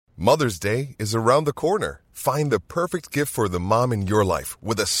Mother's Day is around the corner. Find the perfect gift for the mom in your life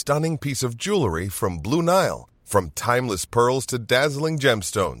with a stunning piece of jewelry from Blue Nile. From timeless pearls to dazzling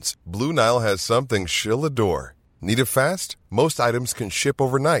gemstones, Blue Nile has something she'll adore. Need it fast? Most items can ship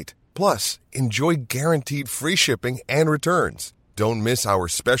overnight. Plus, enjoy guaranteed free shipping and returns. Don't miss our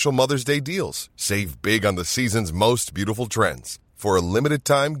special Mother's Day deals. Save big on the season's most beautiful trends. For a limited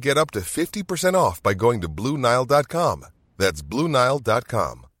time, get up to 50% off by going to BlueNile.com. That's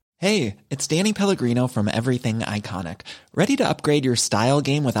BlueNile.com. Hey, it's Danny Pellegrino from Everything Iconic. Ready to upgrade your style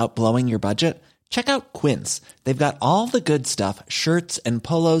game without blowing your budget? Check out Quince. They've got all the good stuff, shirts and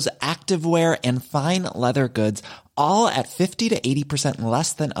polos, activewear, and fine leather goods, all at 50 to 80%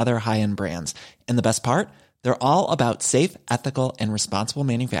 less than other high-end brands. And the best part? They're all about safe, ethical, and responsible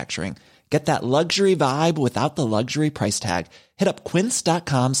manufacturing. Get that luxury vibe without the luxury price tag. Hit up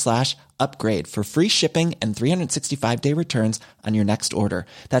quince.com/upgrade for free shipping and 365-day returns on your next order.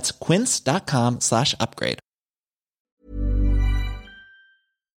 That's quince.com/upgrade.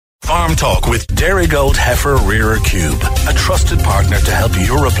 Farm Talk with Dairygold Heifer Rearer Cube, a trusted partner to help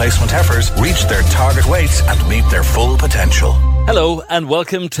your replacement heifers reach their target weights and meet their full potential. Hello and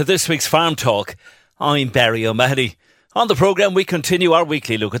welcome to this week's Farm Talk. I'm Barry O'Mahony. On the programme, we continue our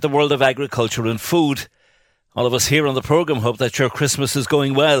weekly look at the world of agriculture and food. All of us here on the programme hope that your Christmas is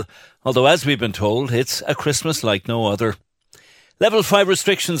going well, although as we've been told, it's a Christmas like no other. Level 5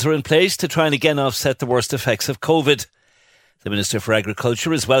 restrictions are in place to try and again offset the worst effects of COVID. The Minister for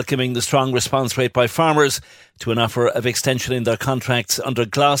Agriculture is welcoming the strong response rate by farmers to an offer of extension in their contracts under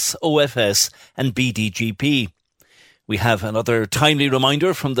GLAS, OFS and BDGP. We have another timely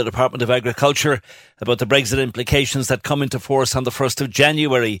reminder from the Department of Agriculture about the Brexit implications that come into force on the 1st of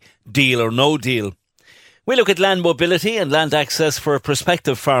January, deal or no deal. We look at land mobility and land access for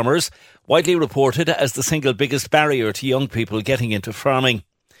prospective farmers, widely reported as the single biggest barrier to young people getting into farming.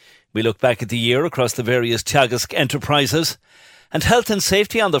 We look back at the year across the various Teagasc enterprises, and health and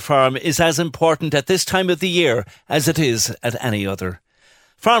safety on the farm is as important at this time of the year as it is at any other.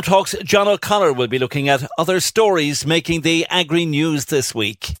 Farm Talk's John O'Connor will be looking at other stories making the agri-news this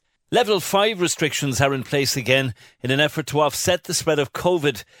week. Level 5 restrictions are in place again in an effort to offset the spread of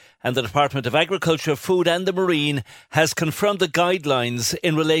COVID, and the Department of Agriculture, Food and the Marine has confirmed the guidelines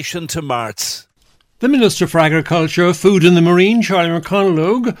in relation to marts. The Minister for Agriculture, Food and the Marine, Charlie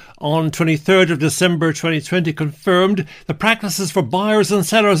McConalogue, on 23rd of December 2020 confirmed the practices for buyers and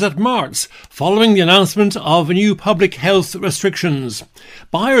sellers at marts following the announcement of new public health restrictions.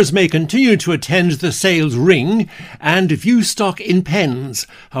 Buyers may continue to attend the sales ring and view stock in pens.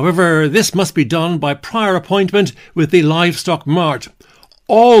 However, this must be done by prior appointment with the livestock mart.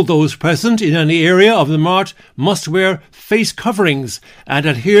 All those present in any area of the mart must wear face coverings and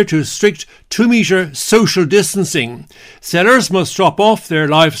adhere to strict 2-metre social distancing. Sellers must drop off their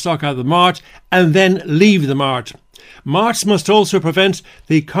livestock at the mart and then leave the mart. Marts must also prevent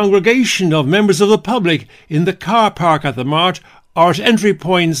the congregation of members of the public in the car park at the mart or at entry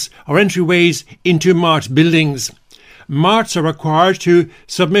points or entryways into mart buildings. Marts are required to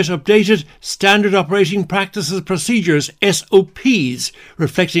submit updated Standard Operating Practices Procedures, SOPs,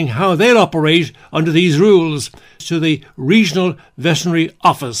 reflecting how they'll operate under these rules, to the Regional Veterinary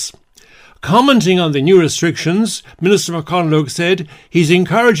Office. Commenting on the new restrictions, Minister McConalogue said he's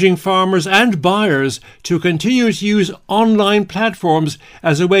encouraging farmers and buyers to continue to use online platforms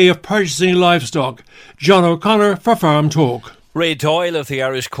as a way of purchasing livestock. John O'Connor for Farm Talk. Ray Doyle of the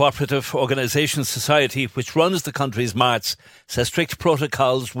Irish Cooperative Organisation Society, which runs the country's marts, says strict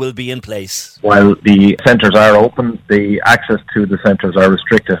protocols will be in place. While the centres are open, the access to the centres are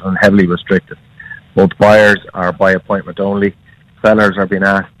restricted and heavily restricted. Both buyers are by appointment only. Sellers are being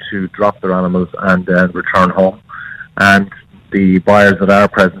asked to drop their animals and return home. And the buyers that are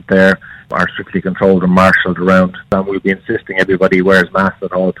present there are strictly controlled and marshalled around. And we'll be insisting everybody wears masks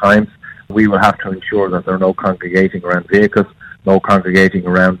at all times. We will have to ensure that there are no congregating around vehicles, no congregating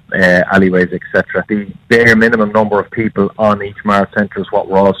around alleyways, etc. The bare minimum number of people on each mart centre is what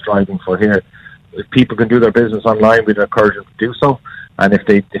we're all striving for here. If people can do their business online, we'd encourage them to do so. And if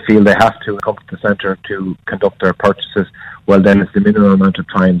they feel they have to come to the centre to conduct their purchases, well, then it's the minimum amount of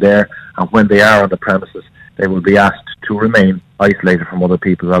time there. And when they are on the premises, they will be asked to remain isolated from other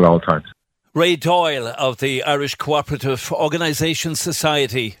people at all times. Ray Doyle of the Irish Cooperative Organisation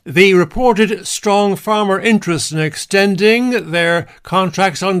Society. The reported strong farmer interest in extending their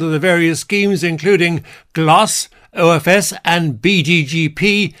contracts under the various schemes, including GLAS OFS and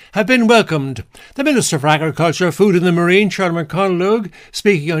BDGP have been welcomed. The Minister for Agriculture, Food and the Marine, Charlie McConalogue,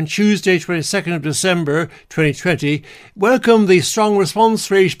 speaking on Tuesday, 22nd of December 2020, welcomed the strong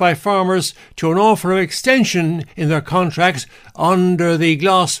response rate by farmers to an offer of extension in their contracts under the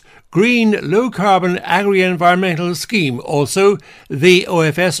GLAS Green Low Carbon Agri-Environmental Scheme, also the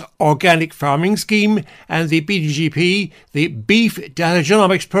OFS Organic Farming Scheme and the BDGP, the Beef Data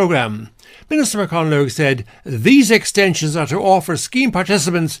Genomics Programme. Minister McConalogue said these extensions are to offer scheme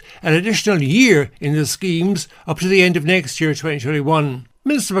participants an additional year in the schemes up to the end of next year, 2021.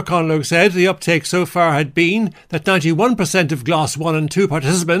 Minister McConalogue said the uptake so far had been that 91% of GLAS 1 and 2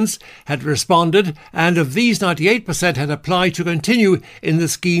 participants had responded, and of these 98% had applied to continue in the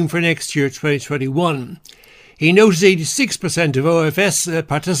scheme for next year, 2021. He noted 86% of OFS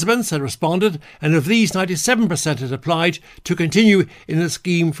participants had responded, and of these 97% had applied to continue in the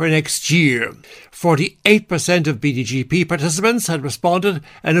scheme for next year. 48% of BDGP participants had responded,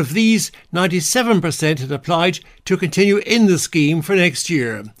 and of these 97% had applied to continue in the scheme for next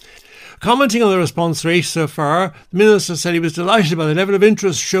year. Commenting on the response rate so far, the Minister said he was delighted by the level of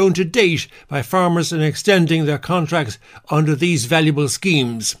interest shown to date by farmers in extending their contracts under these valuable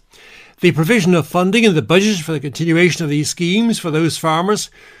schemes. The provision of funding in the budget for the continuation of these schemes for those farmers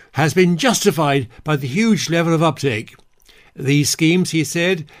has been justified by the huge level of uptake. These schemes, he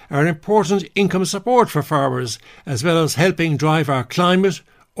said, are an important income support for farmers, as well as helping drive our climate,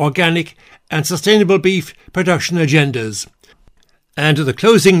 organic and sustainable beef production agendas. And the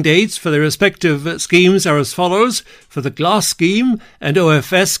closing dates for the respective schemes are as follows. For the GLAS scheme and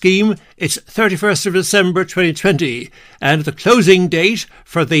OFS scheme, it's 31st of December 2020. And the closing date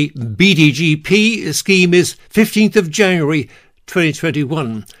for the BDGP scheme is 15th of January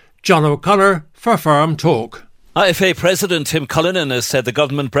 2021. John O'Connor for Farm Talk. IFA President Tim Cullinan has said the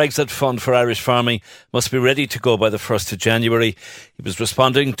government Brexit fund for Irish farming must be ready to go by the 1st of January. He was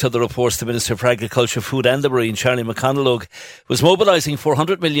responding to the reports the Minister for Agriculture, Food and the Marine, Charlie McConalogue, was mobilising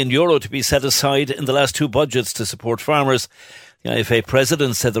 €400 million to be set aside in the last two budgets to support farmers. The IFA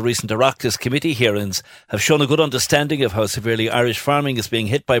President said the recent Oireachtas committee hearings have shown a good understanding of how severely Irish farming is being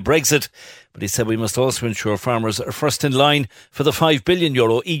hit by Brexit, but he said we must also ensure farmers are first in line for the €5 billion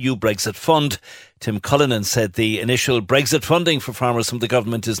EU Brexit fund. Tim Cullinan said the initial Brexit funding for farmers from the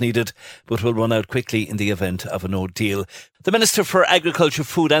government is needed, but will run out quickly in the event of a no deal. The Minister for Agriculture,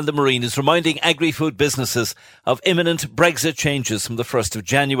 Food and the Marine is reminding agri-food businesses of imminent Brexit changes from the 1st of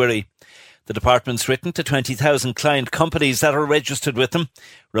January. The department's written to 20,000 client companies that are registered with them,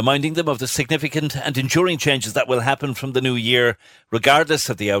 reminding them of the significant and enduring changes that will happen from the new year, regardless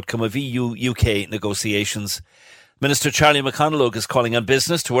of the outcome of EU-UK negotiations. Minister Charlie McConalogue is calling on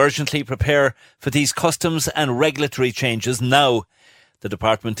business to urgently prepare for these customs and regulatory changes now. The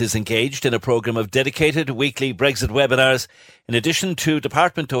department is engaged in a programme of dedicated weekly Brexit webinars, in addition to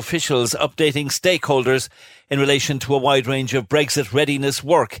department officials updating stakeholders in relation to a wide range of Brexit readiness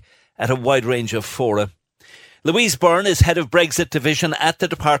work at a wide range of fora. Louise Byrne is head of Brexit division at the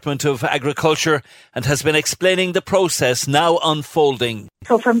Department of Agriculture and has been explaining the process now unfolding.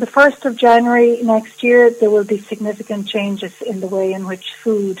 So from the 1st of January next year, there will be significant changes in the way in which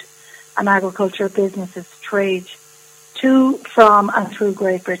food and agriculture businesses trade to, from and through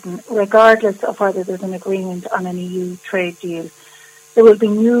Great Britain, regardless of whether there's an agreement on an EU trade deal. There will be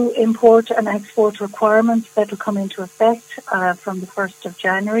new import and export requirements that will come into effect from the 1st of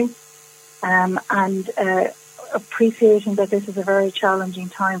January. Appreciating that this is a very challenging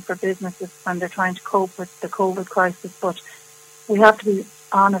time for businesses when they're trying to cope with the COVID crisis, but we have to be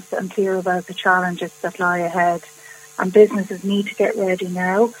honest and clear about the challenges that lie ahead, and businesses need to get ready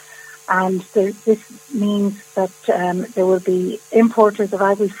now. And this means that there will be importers of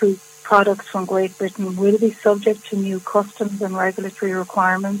agri-food products from Great Britain will be subject to new customs and regulatory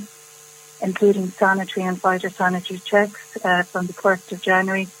requirements, including sanitary and phytosanitary checks from the 1st of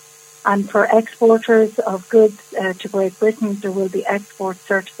January. And for exporters of goods to Great Britain, there will be export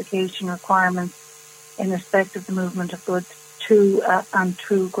certification requirements in respect of the movement of goods to and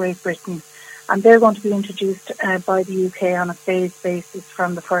through Great Britain. And they're going to be introduced by the UK on a phased basis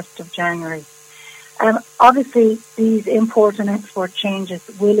from the 1st of January. Obviously, these import and export changes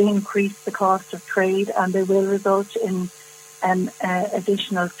will increase the cost of trade, and they will result in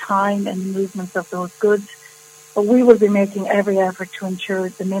additional time in the movements of those goods. But we will be making every effort to ensure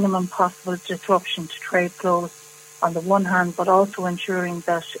the minimum possible disruption to trade flows on the one hand, but also ensuring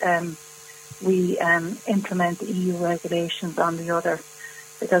that we implement the EU regulations on the other.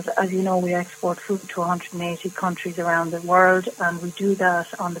 Because, as you know, we export food to 180 countries around the world, and we do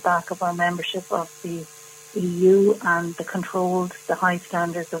that on the back of our membership of the EU and the controls, the high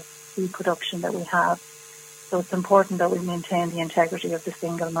standards of food production that we have. So it's important that we maintain the integrity of the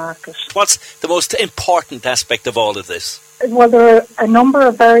single market. What's the most important aspect of all of this? Well, there are a number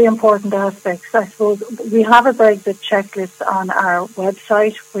of very important aspects. I suppose we have a Brexit checklist on our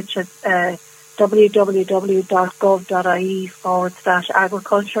website, which is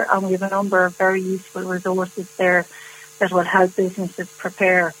www.gov.ie/agriculture, and we have a number of very useful resources there that will help businesses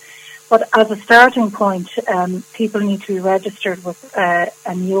prepare. But as a starting point, people need to be registered with a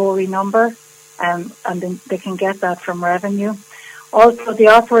NIORI number, and then they can get that from revenue. Also, the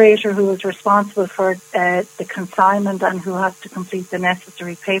operator who is responsible for the consignment and who has to complete the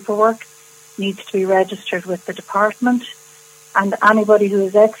necessary paperwork needs to be registered with the department. And anybody who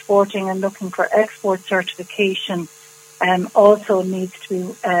is exporting and looking for export certification also needs to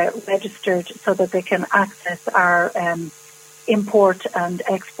be registered so that they can access our import and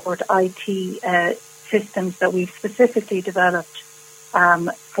export IT systems that we've specifically developed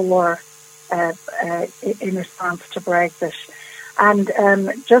for in response to Brexit. And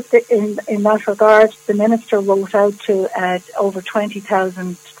just in that regard, the Minister wrote out to over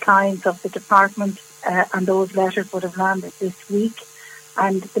 20,000 clients of the department, and those letters would have landed this week.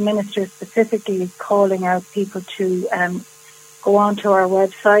 And the Minister specifically is calling out people to go onto our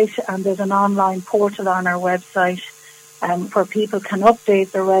website, and there's an online portal on our website where people can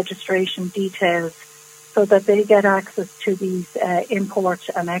update their registration details so that they get access to these import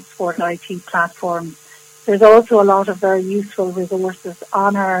and export IT platforms. There's also a lot of very useful resources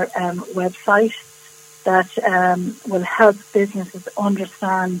on our website that will help businesses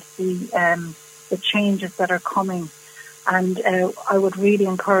understand the changes that are coming. And I would really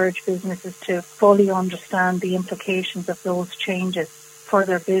encourage businesses to fully understand the implications of those changes for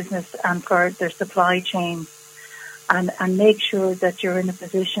their business and for their supply chain, and make sure that you're in a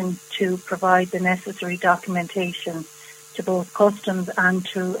position to provide the necessary documentation to both customs and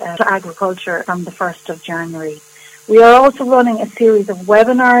to agriculture from the 1st of January. We are also running a series of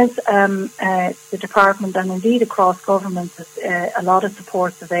webinars. The department and indeed across government, a lot of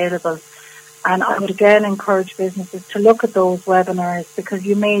support available. And I would again encourage businesses to look at those webinars because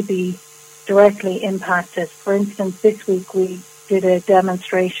you may be directly impacted. For instance, this week we did a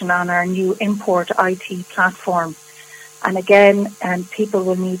demonstration on our new import IT platform. And again, people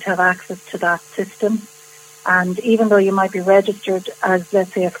will need to have access to that system. And even though you might be registered as,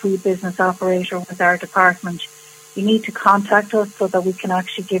 let's say, a food business operator with our department, you need to contact us so that we can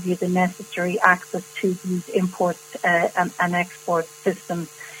actually give you the necessary access to these imports and export systems.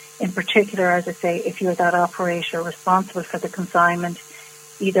 In particular, as I say, if you're that operator responsible for the consignment,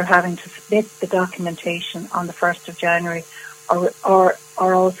 either having to submit the documentation on the 1st of January or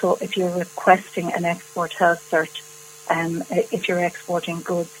also if you're requesting an export health cert, if you're exporting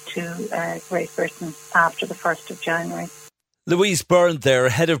goods to Great Britain after the 1st of January. Louise Byrne there,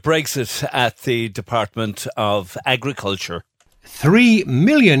 head of Brexit at the Department of Agriculture. €3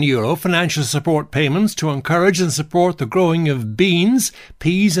 million financial support payments to encourage and support the growing of beans,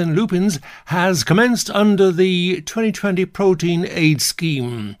 peas and lupins has commenced under the 2020 Protein Aid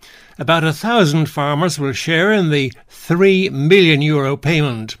Scheme. About 1,000 farmers will share in the €3 million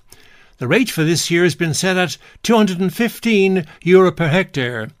payment. The rate for this year has been set at €215 per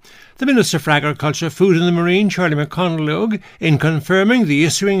hectare. The Minister for Agriculture, Food and the Marine, Charlie McConalogue, in confirming the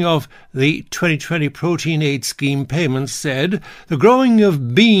issuing of the 2020 Protein Aid Scheme payments, said the growing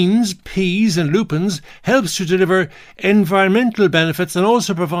of beans, peas and lupins helps to deliver environmental benefits and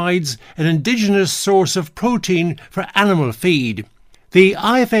also provides an indigenous source of protein for animal feed. The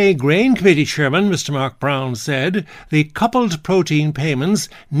IFA Grain Committee Chairman, Mr Mark Brown, said the coupled protein payments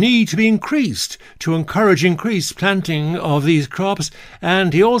need to be increased to encourage increased planting of these crops,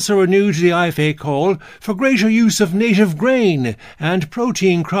 and he also renewed the IFA call for greater use of native grain and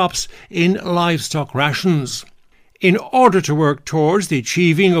protein crops in livestock rations. In order to work towards the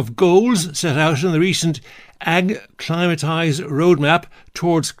achieving of goals set out in the recent Ag Climatise Roadmap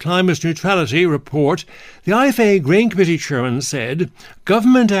towards Climate Neutrality report, the IFA Grain Committee Chairman said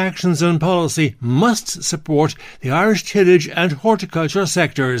government actions and policy must support the Irish tillage and horticulture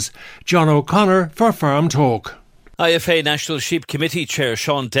sectors. John O'Connor for Farm Talk. IFA National Sheep Committee Chair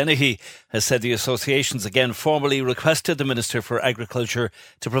Sean Dennehy has said the associations again formally requested the Minister for Agriculture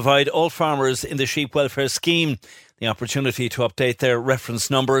to provide all farmers in the Sheep Welfare Scheme the opportunity to update their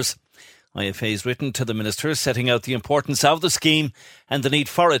reference numbers. IFA has written to the Minister setting out the importance of the scheme and the need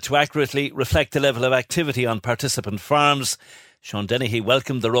for it to accurately reflect the level of activity on participant farms. Sean Dennehy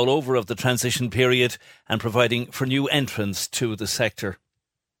welcomed the rollover of the transition period and providing for new entrants to the sector.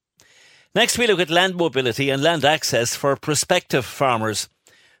 Next, we look at land mobility and land access for prospective farmers.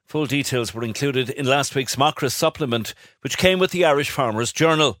 Full details were included in last week's Macra supplement, which came with the Irish Farmers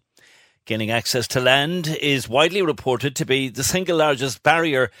Journal. Gaining access to land is widely reported to be the single largest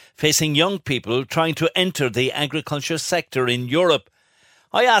barrier facing young people trying to enter the agriculture sector in Europe.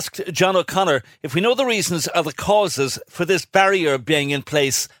 I asked John O'Connor if we know the reasons or the causes for this barrier being in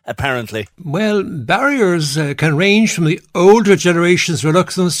place, apparently. Well, barriers can range from the older generation's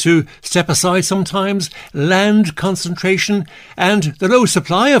reluctance to step aside sometimes, land concentration, and the low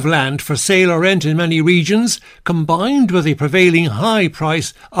supply of land for sale or rent in many regions, combined with the prevailing high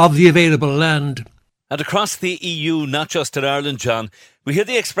price of the available land. And across the EU, not just in Ireland, John, we hear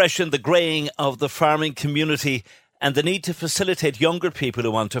the expression the greying of the farming community and the need to facilitate younger people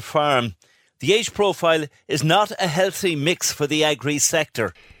who want to farm. The age profile is not a healthy mix for the agri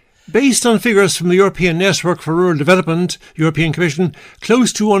sector. Based on figures from the European Network for Rural Development, European Commission,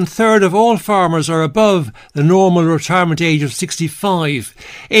 close to 1/3 of all farmers are above the normal retirement age of 65.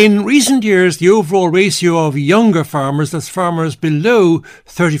 In recent years, the overall ratio of younger farmers, that's farmers below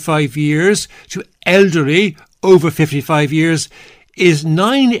 35 years, to elderly over 55 years, is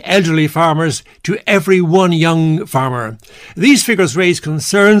 9 elderly farmers to every 1 young farmer. These figures raise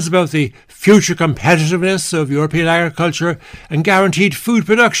concerns about the future competitiveness of European agriculture and guaranteed food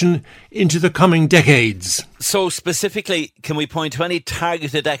production into the coming decades. So specifically, can we point to any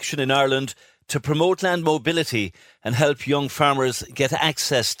targeted action in Ireland to promote land mobility and help young farmers get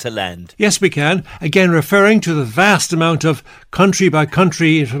access to land? Yes, we can. Again, referring to the vast amount of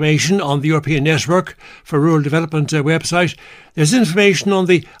country-by-country information on the European Network for Rural Development website, there's information on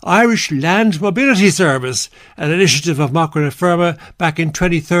the Irish Land Mobility Service, an initiative of Macra na Feirme back in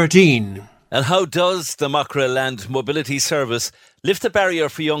 2013. And how does the Macra Land Mobility Service lift the barrier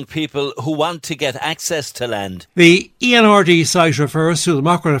for young people who want to get access to land? The ENRD site refers to the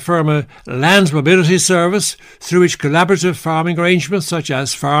Macra na Feirme Land Mobility Service, through which collaborative farming arrangements such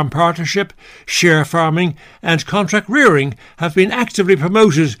as farm partnership, share farming and contract rearing have been actively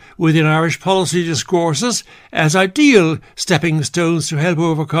promoted within Irish policy discourses as ideal stepping stones to help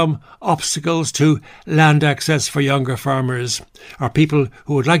overcome obstacles to land access for younger farmers, or people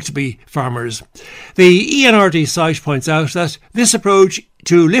who would like to be farmers. The ENRD site points out that this approach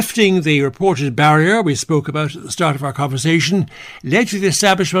to lifting the reported barrier we spoke about at the start of our conversation led to the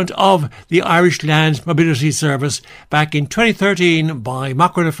establishment of the Irish Land Mobility Service back in 2013 by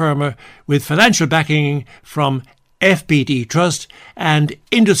Macra na Feirme, with financial backing from FBD Trust and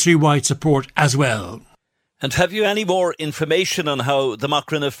industry-wide support as well. And have you any more information on how the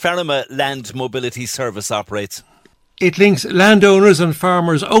Macra na Feirme Land Mobility Service operates? It links landowners and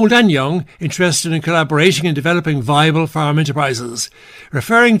farmers, old and young, interested in collaborating and developing viable farm enterprises.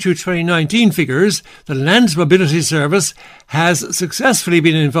 Referring to 2019 figures, the Land Mobility Service has successfully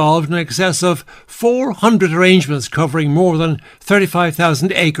been involved in excess of 400 arrangements covering more than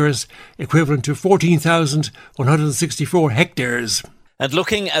 35,000 acres, equivalent to 14,164 hectares. And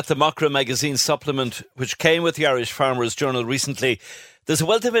looking at the Macra magazine supplement, which came with the Irish Farmers Journal recently, there's a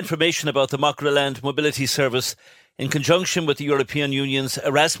wealth of information about the Macra Land Mobility Service in conjunction with the European Union's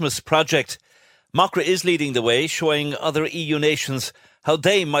Erasmus project. Macra is leading the way, showing other EU nations how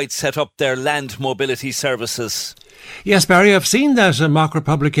they might set up their land mobility services. Yes, Barry, I've seen that Macra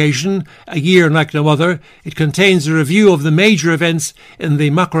publication, A Year Like No Other. It contains a review of the major events in the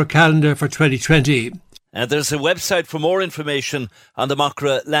Macra calendar for 2020. And there's a website for more information on the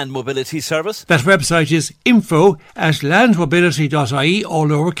Macra Land Mobility Service. That website is info@landmobility.ie, all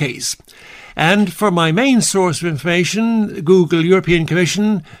lowercase. And for my main source of information, Google European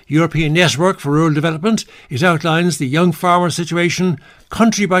Commission, European Network for Rural Development. It outlines the young farmer situation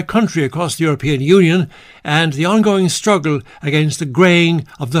country by country across the European Union and the ongoing struggle against the greying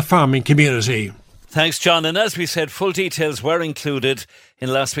of the farming community. Thanks, John. And as we said, full details were included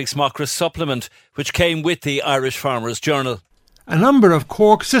in last week's Macra supplement, which came with the Irish Farmers Journal. A number of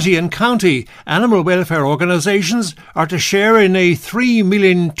Cork City and County animal welfare organisations are to share in a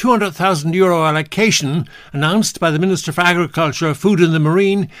 €3,200,000 allocation announced by the Minister for Agriculture, Food and the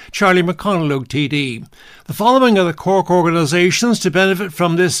Marine, Charlie McConalogue TD. The following are the Cork organisations to benefit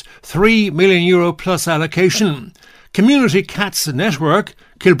from this €3 million plus allocation: Community Cats Network,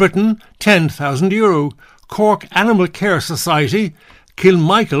 Kilbrittain, €10,000. Cork Animal Care Society,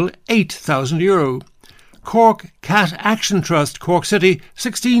 Kilmichael, €8,000. Cork Cat Action Trust, Cork City,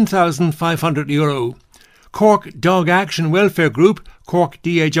 €16,500. Cork Dog Action Welfare Group, Cork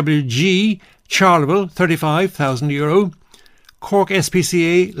DAWG, Charleville, €35,000. Cork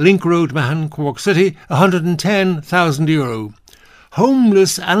SPCA, Link Road, Mahon, Cork City, €110,000.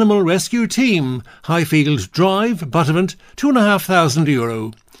 Homeless Animal Rescue Team, Highfield Drive, Buttevant,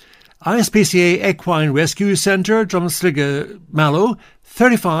 €2,500. ISPCA Equine Rescue Centre, Drumsliga, Mallow,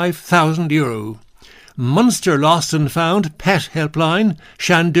 €35,000. Munster Lost and Found Pet Helpline,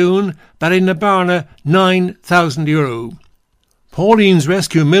 Shandoon, Ballynabarna, €9,000. Pauline's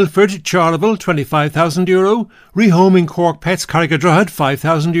Rescue Milford, Charleville, €25,000. Rehoming Cork Pets, Carrigadrohid,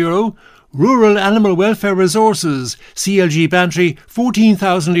 €5,000. Rural Animal Welfare Resources, CLG Bantry,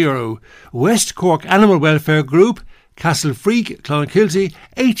 €14,000. West Cork Animal Welfare Group, Castlefreak, Clonakilty,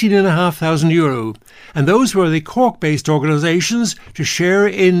 €18,500. And those were the Cork-based organisations to share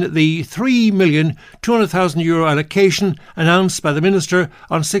in the €3,200,000 allocation announced by the Minister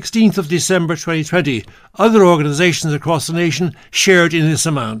on 16th of December 2020. Other organisations across the nation shared in this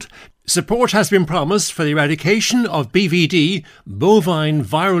amount. Support has been promised for the eradication of BVD, bovine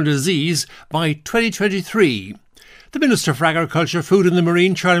viral disease, by 2023. The Minister for Agriculture, Food and the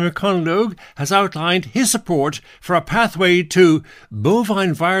Marine, Charlie McConalogue, has outlined his support for a pathway to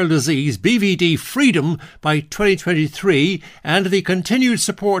bovine viral disease, BVD, freedom by 2023 and the continued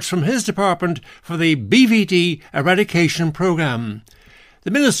support from his department for the BVD eradication programme.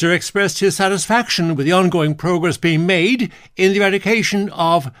 The Minister expressed his satisfaction with the ongoing progress being made in the eradication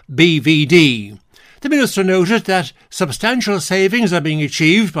of BVD. The Minister noted that substantial savings are being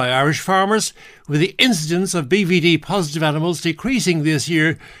achieved by Irish farmers, with the incidence of BVD-positive animals decreasing this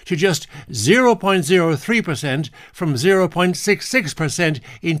year to just 0.03% from 0.66%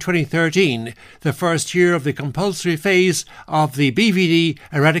 in 2013, the first year of the compulsory phase of the BVD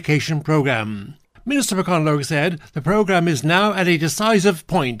eradication programme. Minister McConalogue said the programme is now at a decisive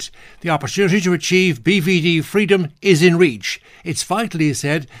point. The opportunity to achieve BVD freedom is in reach. It's vital, he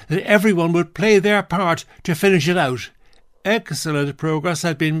said, that everyone would play their part to finish it out. Excellent progress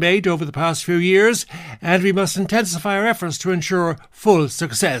has been made over the past few years, and we must intensify our efforts to ensure full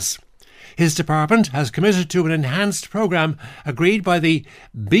success. His department has committed to an enhanced programme agreed by the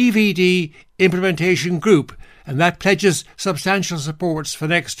BVD Implementation Group, and that pledges substantial supports for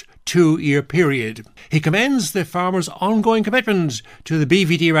the next 2-year period. He commends the farmers' ongoing commitment to the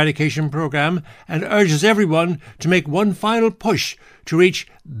BVD eradication programme and urges everyone to make one final push to reach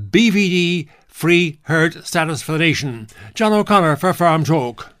BVD-free herd status for the nation. John O'Connor for Farm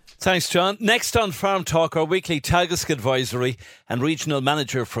Talk. Thanks, John. Next on Farm Talk, our weekly Teagasc advisory and regional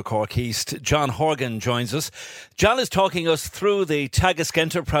manager for Cork East, John Horgan, joins us. John is talking us through the Teagasc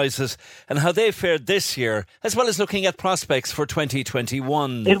enterprises and how they fared this year, as well as looking at prospects for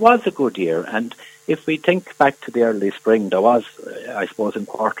 2021. It was a good year, and if we think back to the early spring, there was, I suppose, in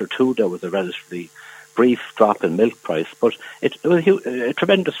quarter two, there was a relatively brief drop in milk price, but it was a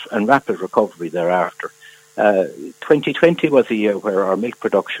tremendous and rapid recovery thereafter. 2020 was a year where our milk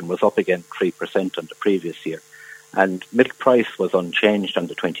production was up again 3% on the previous year, and milk price was unchanged on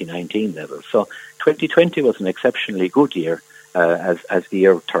the 2019 level. So 2020 was an exceptionally good year as the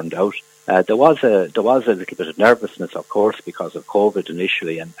year turned out. There was a little bit of nervousness, of course, because of COVID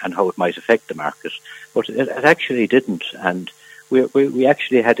initially and how it might affect the market, but it actually didn't. And we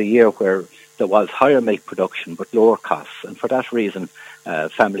actually had a year where there was higher milk production but lower costs, and for that reason,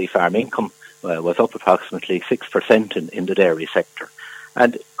 family farm income was up approximately 6% in the dairy sector.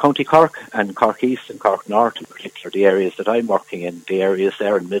 And County Cork and Cork East and Cork North in particular, the areas that I'm working in, the areas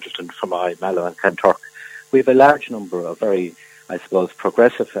there in Middleton, Fermoy, Mallow and Kanturk, we have a large number of very, I suppose,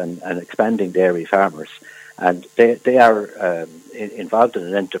 progressive and expanding dairy farmers. And they are involved in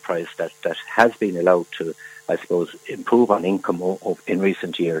an enterprise that has been allowed to, I suppose, improve on income in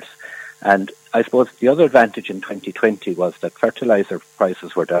recent years. And I suppose the other advantage in 2020 was that fertiliser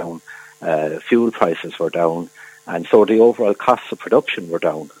prices were down, fuel prices were down, and so the overall costs of production were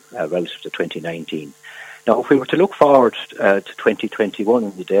down relative to 2019. Now, if we were to look forward to 2021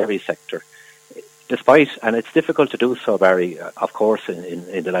 in the dairy sector, despite, and it's difficult to do so, Barry, of course,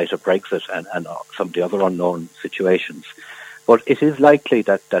 in the light of Brexit and some of the other unknown situations, but it is likely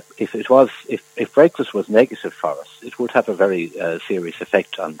that if Brexit was negative for us, it would have a very serious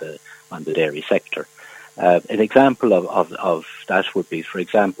effect on the dairy sector. An example of that would be, for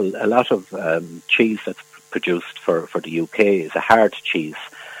example, a lot of cheese that's produced for the UK is a hard cheese,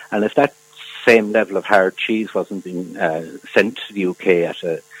 and if that same level of hard cheese wasn't being sent to the UK at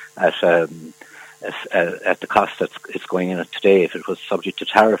the cost that it's going in at today, if it was subject to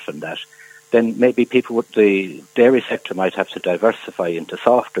tariff and that, then maybe the dairy sector might have to diversify into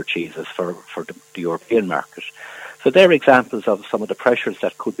softer cheeses for the European market. So they're examples of some of the pressures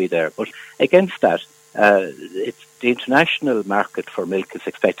that could be there. But against that, the international market for milk is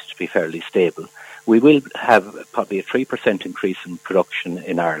expected to be fairly stable. We will have probably a 3% increase in production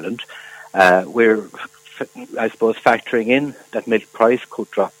in Ireland. We're, I suppose, factoring in that milk price could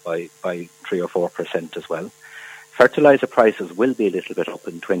drop by 3 or 4% as well. Fertiliser prices will be a little bit up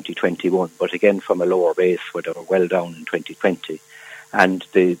in 2021, but again from a lower base where they were well down in 2020. and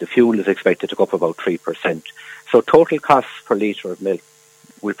the fuel is expected to go up about 3%. So total costs per litre of milk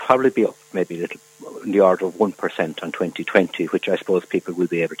will probably be up maybe a little in the order of 1% on 2020, which I suppose people will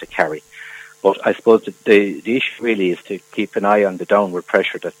be able to carry. But I suppose the issue really is to keep an eye on the downward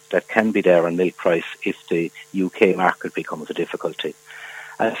pressure that can be there on milk price if the UK market becomes a difficulty.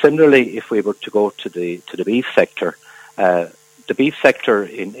 Similarly, if we were to go to the beef sector, the beef sector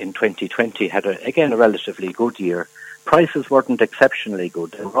in 2020 had, a relatively good year. Prices weren't exceptionally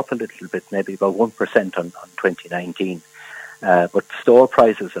good. They were up a little bit, maybe about 1% on 2019. But store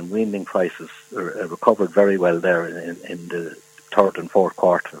prices and weaning prices recovered very well there in the third and fourth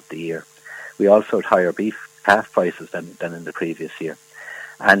quarter of the year. We also had higher calf prices than in the previous year.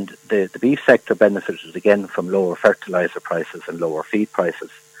 And the beef sector benefited again from lower fertiliser prices and lower feed prices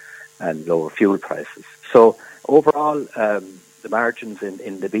and lower fuel prices. So overall, the margins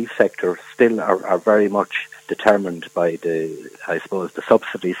in the beef sector still are very much determined by the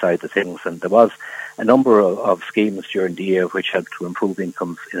subsidy side of things, and there was a number of schemes during the year which helped to improve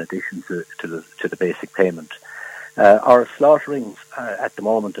incomes in addition to the basic payment. Our slaughterings at the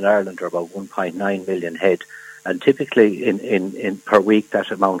moment in Ireland are about 1.9 million head, and typically in per week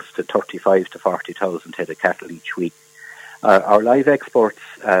that amounts to 35 to 40,000 head of cattle each week. Our live exports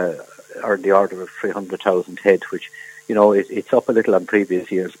are in the order of 300,000 head, which it's up a little on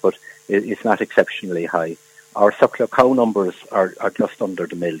previous years, but it's not exceptionally high. Our suckler cow numbers are just under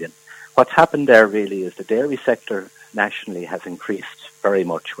the million. What's happened there really is the dairy sector nationally has increased very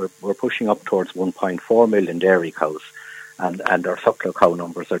much. We're pushing up towards 1.4 million dairy cows, and our suckler cow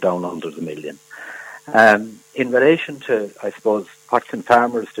numbers are down under the million. In relation to, I suppose, what can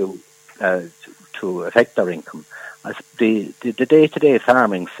farmers do to affect their income, the day-to-day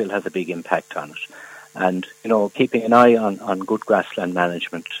farming still has a big impact on it. And, keeping an eye on good grassland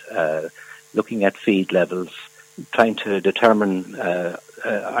management, looking at feed levels, trying to determine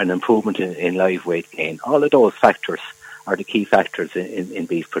an improvement in live weight gain. All of those factors are the key factors in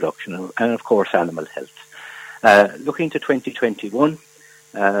beef production and, of course, animal health. Looking to 2021,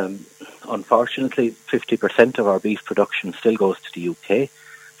 unfortunately, 50% of our beef production still goes to the UK.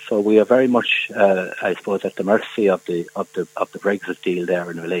 So we are very much, I suppose, at the mercy of the Brexit deal there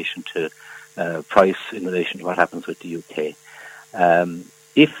in relation to price, in relation to what happens with the UK.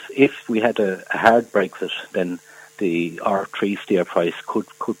 If we had a hard Brexit, then our 3 steer price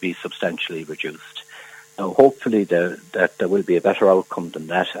could be substantially reduced. Now, hopefully that there will be a better outcome than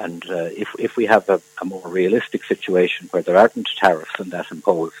that, and if we have a more realistic situation where there aren't tariffs and that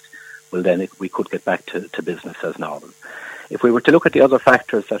imposed, well then we could get back to business as normal. If we were to look at the other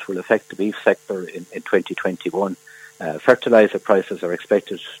factors that will affect the beef sector in 2021, fertiliser prices are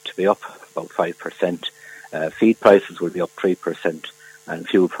expected to be up about 5%, feed prices will be up 3%, and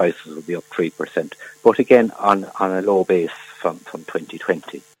fuel prices will be up 3%, but again on a low base from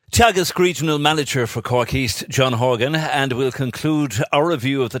 2020. Teagasc Regional Manager for Cork East, John Horgan, and we'll conclude our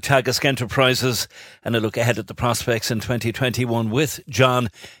review of the Teagasc Enterprises and a look ahead at the prospects in 2021 with John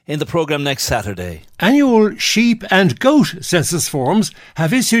in the programme next Saturday. Annual sheep and goat census forms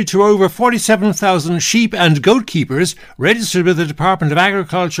have issued to over 47,000 sheep and goat keepers registered with the Department of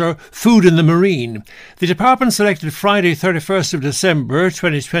Agriculture, Food and the Marine. The department selected Friday 31st of December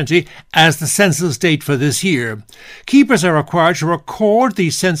 2020 as the census date for this year. Keepers are required to record the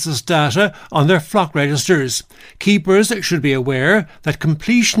census data on their flock registers. Keepers should be aware that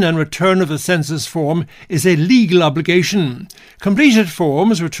completion and return of the census form is a legal obligation. Completed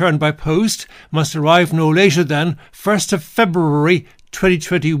forms returned by post must arrive no later than 1st of February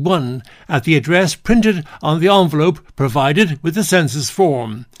 2021 at the address printed on the envelope provided with the census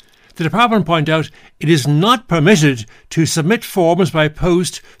form. The department point out it is not permitted to submit forms by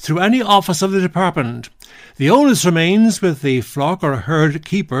post through any office of the department. The onus remains with the flock or herd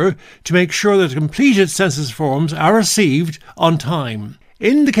keeper to make sure that completed census forms are received on time.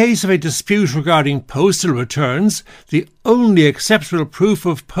 In the case of a dispute regarding postal returns, the only acceptable proof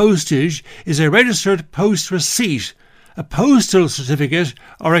of postage is a registered post receipt. A postal certificate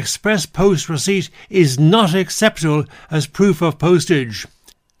or express post receipt is not acceptable as proof of postage.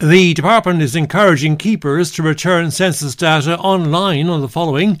 The department is encouraging keepers to return census data online on the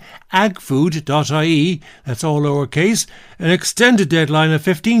following: agfood.ie, that's all lowercase. An extended deadline of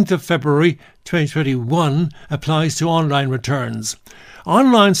 15th of February 2021 applies to online returns.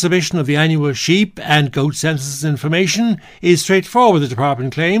 Online submission of the annual sheep and goat census information is straightforward, the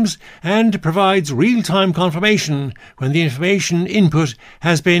department claims, and provides real-time confirmation when the information input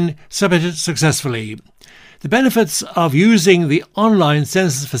has been submitted successfully. The benefits of using the online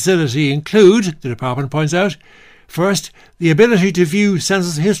census facility include, the department points out, first, the ability to view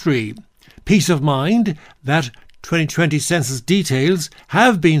census history, peace of mind that 2020 census details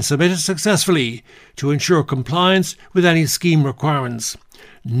have been submitted successfully to ensure compliance with any scheme requirements.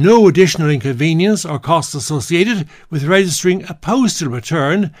 No additional inconvenience or costs associated with registering a postal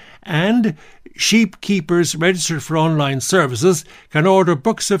return, and sheep keepers registered for online services can order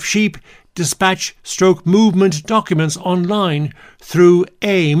books of sheep dispatch/movement documents online through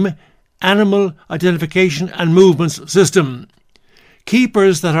AIM, Animal Identification and Movements System.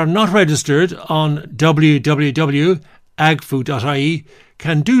 Keepers that are not registered on www.agfu.ie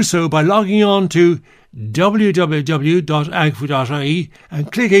can do so by logging on to www.agfu.ie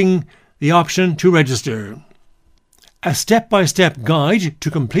and clicking the option to register. A step-by-step guide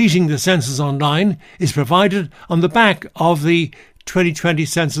to completing the census online is provided on the back of the 2020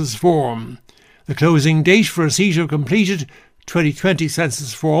 census form. The closing date for receipt of completed 2020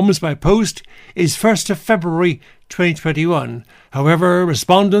 census forms by post is 1st of February 2021. However,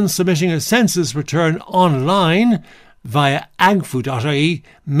 respondents submitting a census return online via agfu.ie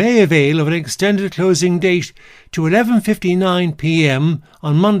may avail of an extended closing date to 11:59 p.m.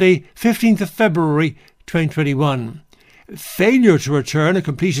 on Monday 15th of February 2021. Failure to return a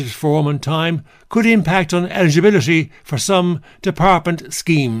completed form on time could impact on eligibility for some department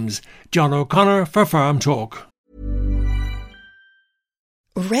schemes. John O'Connor for Farm Talk.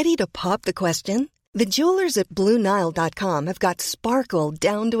 Ready to pop the question? The jewelers at BlueNile.com have got sparkle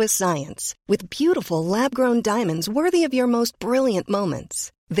down to a science with beautiful lab-grown diamonds worthy of your most brilliant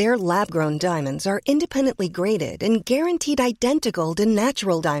moments. Their lab-grown diamonds are independently graded and guaranteed identical to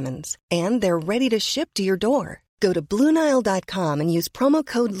natural diamonds, and they're ready to ship to your door. Go to BlueNile.com and use promo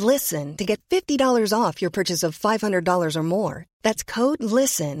code LISTEN to get $50 off your purchase of $500 or more. That's code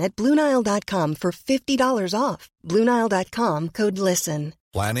LISTEN at BlueNile.com for $50 off. BlueNile.com, code LISTEN.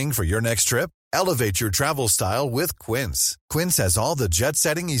 Planning for your next trip? Elevate your travel style with Quince. Quince has all the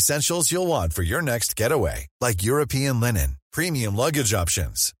jet-setting essentials you'll want for your next getaway, like European linen, premium luggage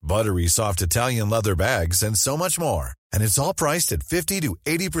options, buttery soft Italian leather bags, and so much more. And it's all priced at 50 to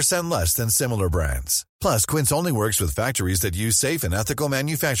 80% less than similar brands. Plus, Quince only works with factories that use safe and ethical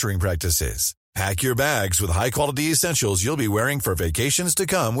manufacturing practices. Pack your bags with high-quality essentials you'll be wearing for vacations to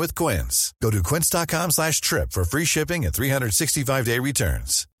come with Quince. Go to quince.com/trip for free shipping and 365-day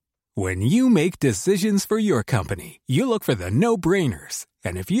returns. When you make decisions for your company, you look for the no-brainers.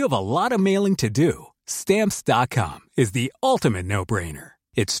 And if you have a lot of mailing to do, Stamps.com is the ultimate no-brainer.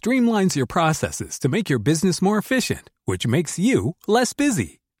 It streamlines your processes to make your business more efficient, which makes you less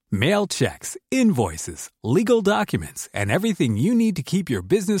busy. Mail checks, invoices, legal documents, and everything you need to keep your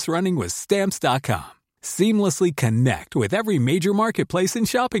business running with Stamps.com. Seamlessly connect with every major marketplace and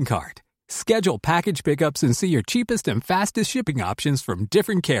shopping cart. Schedule package pickups and see your cheapest and fastest shipping options from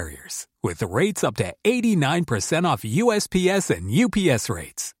different carriers, with rates up to 89% off USPS and UPS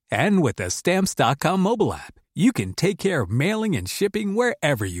rates. And with the Stamps.com mobile app, you can take care of mailing and shipping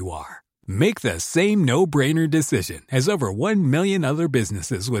wherever you are. Make the same no-brainer decision as over 1 million other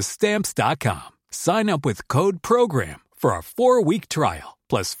businesses with Stamps.com. Sign up with code PROGRAM for a 4-week trial,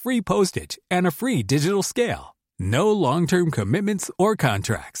 plus free postage and a free digital scale. No long-term commitments or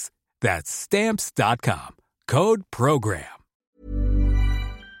contracts. That's Stamps.com. Code PROGRAM.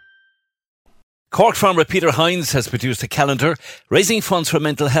 Cork farmer Peter Hines has produced a calendar raising funds for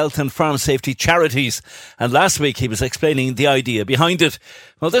mental health and farm safety charities. And last week he was explaining the idea behind it.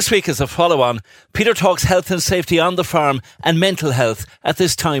 Well, this week as a follow-on, Peter talks health and safety on the farm and mental health at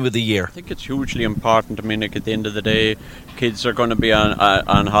this time of the year. I think it's hugely important. I mean, at the end of the day, kids are going to be on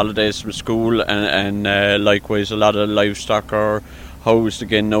holidays from school, and likewise a lot of livestock are housed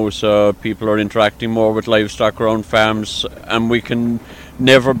again now, so people are interacting more with livestock around farms, and we can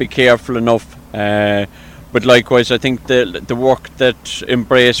never be careful enough. But likewise, I think the work that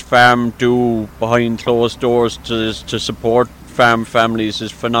Embrace Farm do behind closed doors to support farm families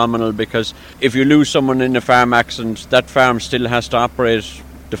is phenomenal, because if you lose someone in a farm accident, that farm still has to operate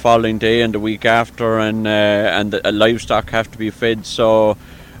the following day and the week after, and the livestock have to be fed. So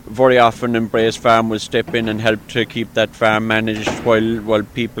very often Embrace Farm will step in and help to keep that farm managed while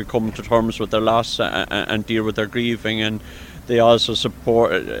people come to terms with their loss and deal with their grieving. And they also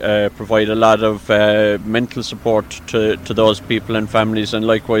provide a lot of mental support to those people and families, and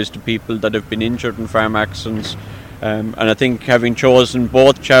likewise to people that have been injured in farm accidents. And I think having chosen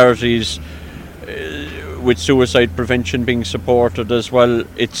both charities, with suicide prevention being supported as well,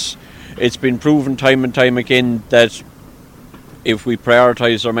 it's been proven time and time again that if we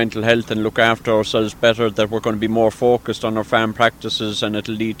prioritise our mental health and look after ourselves better, that we're going to be more focused on our farm practices, and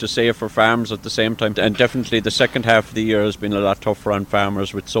it'll lead to safer farms at the same time. And definitely the second half of the year has been a lot tougher on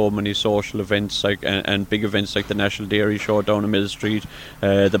farmers, with so many social events and big events like the National Dairy Show down in Mill Street,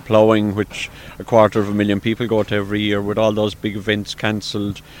 the ploughing, which 250,000 people go to every year. With all those big events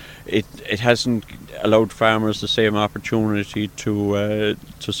cancelled, it hasn't allowed farmers the same opportunity to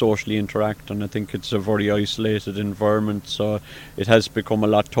socially interact, and I think it's a very isolated environment, so it has become a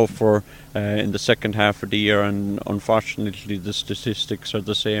lot tougher in the second half of the year. And unfortunately the statistics are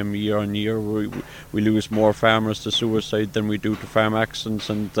the same year on year. We lose more farmers to suicide than we do to farm accidents,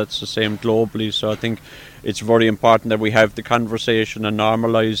 and that's the same globally. So I think it's very important that we have the conversation and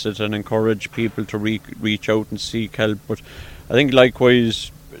normalise it and encourage people to reach out and seek help. But I think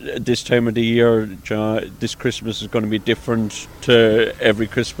likewise this time of the year, this Christmas is going to be different to every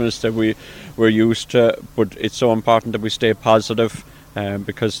Christmas that we're used to, but it's so important that we stay positive,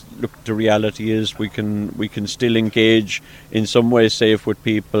 because look, the reality is we can still engage in some way safe with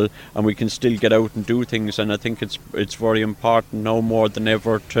people, and we can still get out and do things. And I think it's very important now more than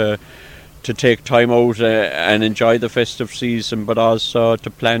ever to take time out and enjoy the festive season, but also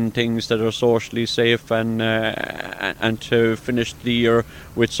to plan things that are socially safe, and to finish the year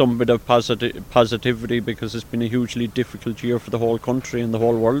with some bit of positivity, because it's been a hugely difficult year for the whole country and the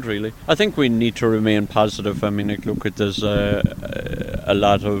whole world, really. I think we need to remain positive. I mean, look, there's a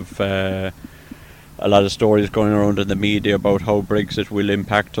lot of stories going around in the media about how Brexit will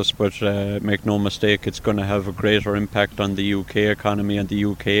impact us, but make no mistake, it's going to have a greater impact on the UK economy and the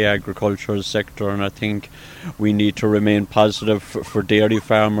UK agricultural sector. And I think we need to remain positive for dairy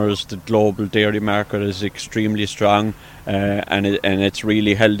farmers. The global dairy market is extremely strong, and it's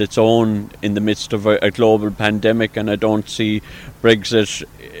really held its own in the midst of a global pandemic, and I don't see Brexit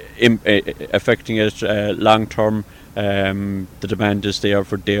affecting it long term. The demand is there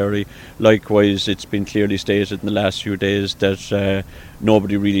for dairy. Likewise, it's been clearly stated in the last few days that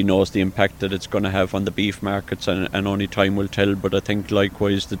nobody really knows the impact that it's going to have on the beef markets, and only time will tell. But I think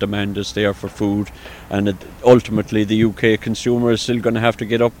likewise the demand is there for food, and ultimately the UK consumer is still going to have to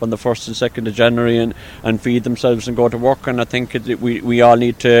get up on the 1st and 2nd of January and feed themselves and go to work. And I think we all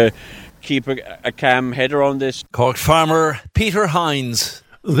need to keep a calm head around this. Cork farmer Peter Hines.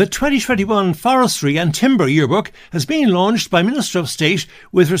 The 2021 Forestry and Timber Yearbook has been launched by Minister of State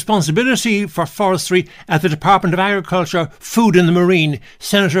with responsibility for forestry at the Department of Agriculture, Food and the Marine,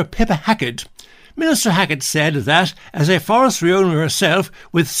 Senator Pippa Hackett. Minister Hackett said that, as a forestry owner herself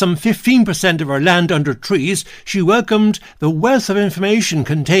with some 15% of her land under trees, she welcomed the wealth of information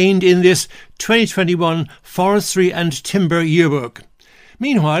contained in this 2021 Forestry and Timber Yearbook.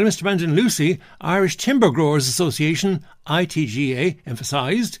 Meanwhile, Mr Brendan Lucy, Irish Timber Growers Association, ITGA,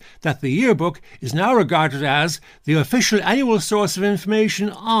 emphasised that the yearbook is now regarded as the official annual source of information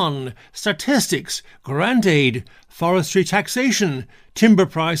on statistics, grant aid, forestry taxation, timber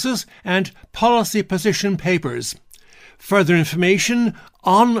prices and policy position papers. Further information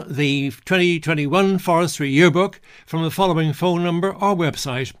on the 2021 Forestry Yearbook from the following phone number or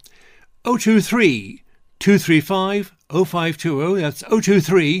website: 023 235 0520, that's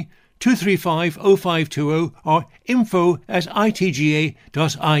 023 235 0520, or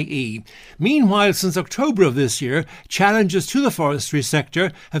info@itga.ie. Meanwhile, since October of this year, challenges to the forestry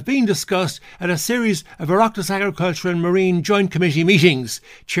sector have been discussed at a series of Oireachtas Agriculture and Marine Joint Committee meetings,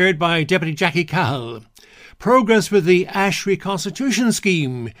 chaired by Deputy Jackie Cahill. Progress with the ash reconstitution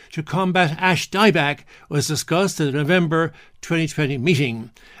scheme to combat ash dieback was discussed at the November 2020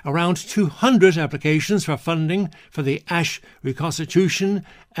 meeting. Around 200 applications for funding for the ash reconstitution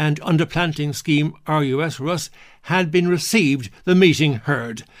and underplanting scheme RUS had been received, the meeting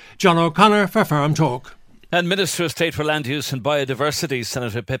heard. John O'Connor for Farm Talk. And Minister of State for Land Use and Biodiversity,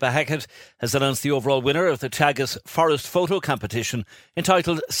 Senator Pippa Hackett, has announced the overall winner of the Teagasc Forest Photo Competition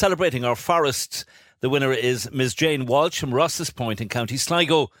entitled Celebrating Our Forests. The winner is Ms Jane Walsh from Rosses Point in County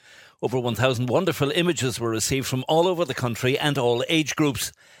Sligo. Over 1,000 wonderful images were received from all over the country and all age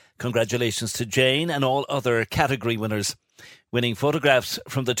groups. Congratulations to Jane and all other category winners. Winning photographs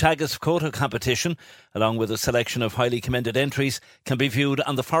from the Teagasc Photo Competition, along with a selection of highly commended entries, can be viewed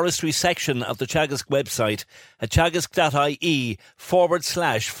on the forestry section of the Teagasc website at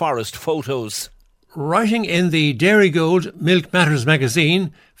teagasc.ie/forest photos. Writing in the Dairygold Milk Matters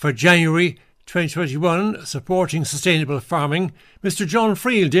magazine for January 2021, supporting sustainable farming, Mr John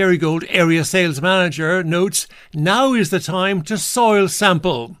Friel, Dairygold Area Sales Manager, notes, now is the time to soil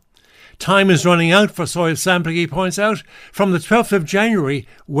sample. Time is running out for soil sampling, he points out. From the 12th of January,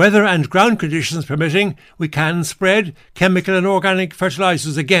 weather and ground conditions permitting, we can spread chemical and organic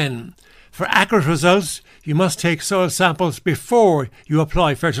fertilisers again. For accurate results, you must take soil samples before you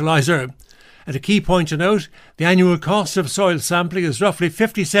apply fertiliser. And a key point to note, the annual cost of soil sampling is roughly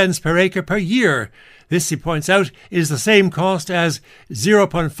 50 cents per acre per year. This, he points out, is the same cost as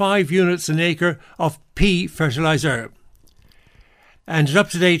 0.5 units an acre of P fertiliser. And an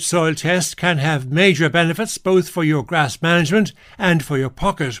up-to-date soil test can have major benefits both for your grass management and for your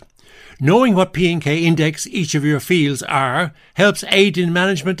pocket. Knowing what P&K index each of your fields are helps aid in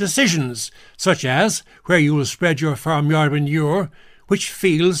management decisions, such as where you will spread your farmyard manure, which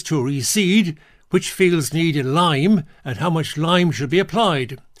fields to reseed, which fields need a lime, and how much lime should be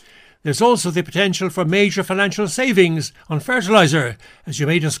applied. There's also the potential for major financial savings on fertiliser, as you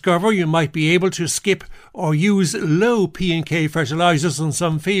may discover you might be able to skip or use low P&K fertilisers on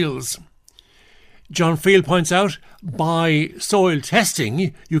some fields. John Friel points out, by soil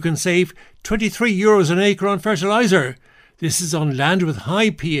testing, you can save €23 an acre on fertiliser. This is on land with high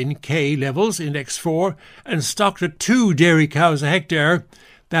P&K levels, index 4, and stocked at 2 dairy cows a hectare.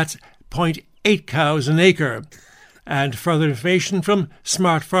 That's 0.8 cows an acre. And further information from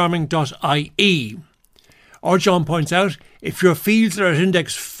smartfarming.ie. Or John points out, if your fields are at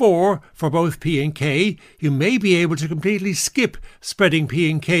index 4 for both P and K, you may be able to completely skip spreading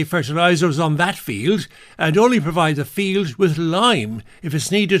P and K fertilisers on that field and only provide the field with lime if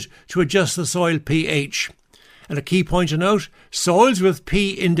it's needed to adjust the soil pH. And a key point to note, soils with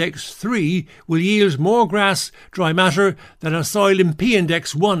P index 3 will yield more grass dry matter than a soil in P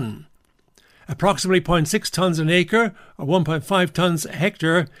index 1. Approximately 0.6 tonnes an acre or 1.5 tonnes a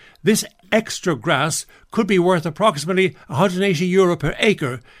hectare, this extra grass could be worth approximately €180 per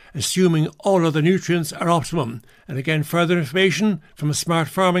acre, assuming all other nutrients are optimum. And again, further information from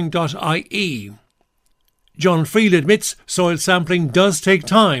smartfarming.ie. John Friel admits soil sampling does take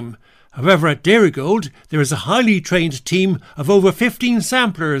time. However, at Dairygold, there is a highly trained team of over 15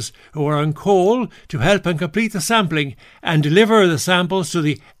 samplers who are on call to help and complete the sampling and deliver the samples to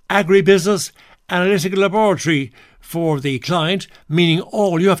the Agribusiness Analytical Laboratory for the client, meaning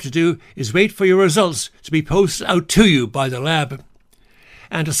all you have to do is wait for your results to be posted out to you by the lab.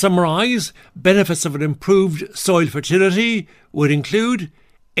 And to summarise, benefits of an improved soil fertility would include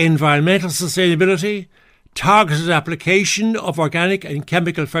environmental sustainability, targeted application of organic and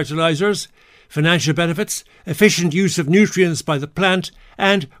chemical fertilisers, financial benefits, efficient use of nutrients by the plant,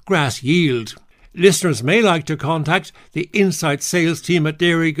 and grass yield. Listeners may like to contact the Insight Sales team at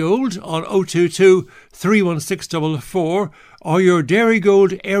Dairygold on 022 31644 or your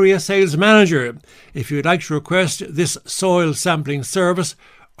Dairygold Area Sales Manager if you'd like to request this soil sampling service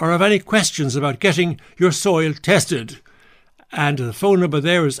or have any questions about getting your soil tested. And the phone number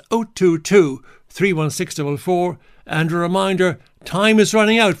there is 022 31644. And a reminder, time is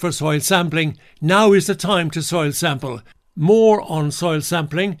running out for soil sampling. Now is the time to soil sample. More on soil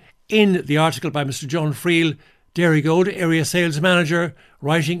sampling in the article by Mr. John Friel, Dairygold Area Sales Manager,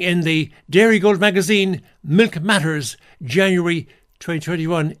 writing in the Dairygold magazine Milk Matters, January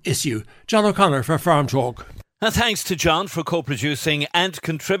 2021 issue. John O'Connor for Farm Talk. And thanks to John for co-producing and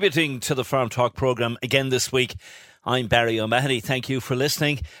contributing to the Farm Talk programme again this week. I'm Barry O'Mahony. Thank you for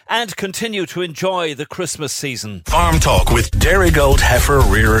listening and continue to enjoy the Christmas season. Farm Talk with Dairygold Heifer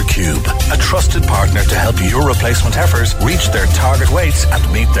Rearer Cube, a trusted partner to help your replacement heifers reach their target weights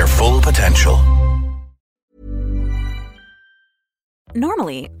and meet their full potential.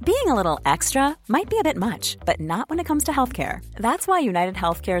 Normally, being a little extra might be a bit much, but not when it comes to healthcare. That's why United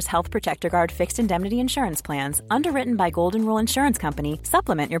Healthcare's Health Protector Guard fixed indemnity insurance plans, underwritten by Golden Rule Insurance Company,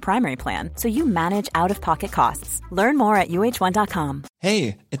 supplement your primary plan so you manage out-of-pocket costs. Learn more at UH1.com.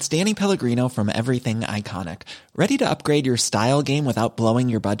 Hey, it's Danny Pellegrino from Everything Iconic. Ready to upgrade your style game without blowing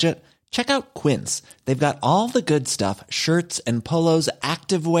your budget? Check out Quince. They've got all the good stuff, shirts and polos,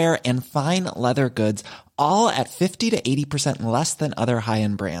 activewear, and fine leather goods, all at 50 to 80% less than other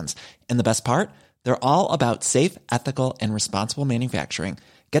high-end brands. And the best part? They're all about safe, ethical, and responsible manufacturing.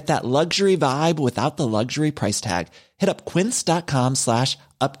 Get that luxury vibe without the luxury price tag. Hit up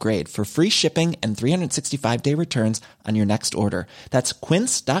quince.com/upgrade for free shipping and 365-day returns on your next order. That's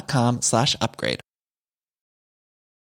quince.com/upgrade.